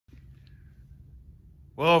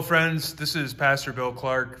Well, friends, this is Pastor Bill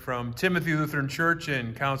Clark from Timothy Lutheran Church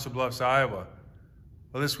in Council Bluffs, Iowa.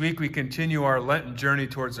 Well, this week we continue our Lenten journey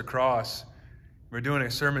towards the cross. We're doing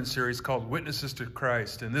a sermon series called Witnesses to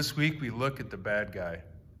Christ, and this week we look at the bad guy.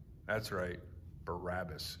 That's right,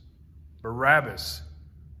 Barabbas. Barabbas,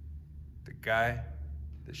 the guy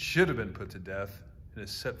that should have been put to death and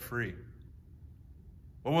is set free.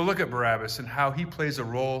 Well, we'll look at Barabbas and how he plays a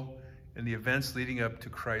role in the events leading up to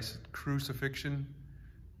Christ's crucifixion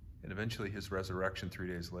and eventually his resurrection 3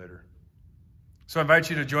 days later. So I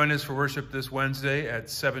invite you to join us for worship this Wednesday at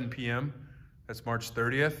 7 p.m. That's March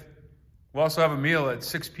 30th. We'll also have a meal at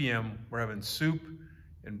 6 p.m. We're having soup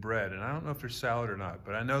and bread. And I don't know if there's salad or not,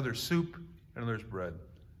 but I know there's soup and there's bread.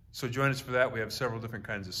 So join us for that. We have several different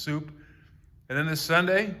kinds of soup. And then this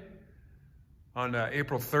Sunday, on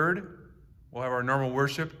April 3rd, we'll have our normal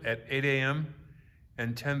worship at 8 a.m.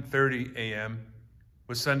 and 10:30 a.m.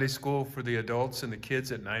 with Sunday school for the adults and the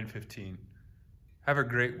kids at 9:15. Have a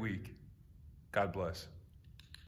great week. God bless.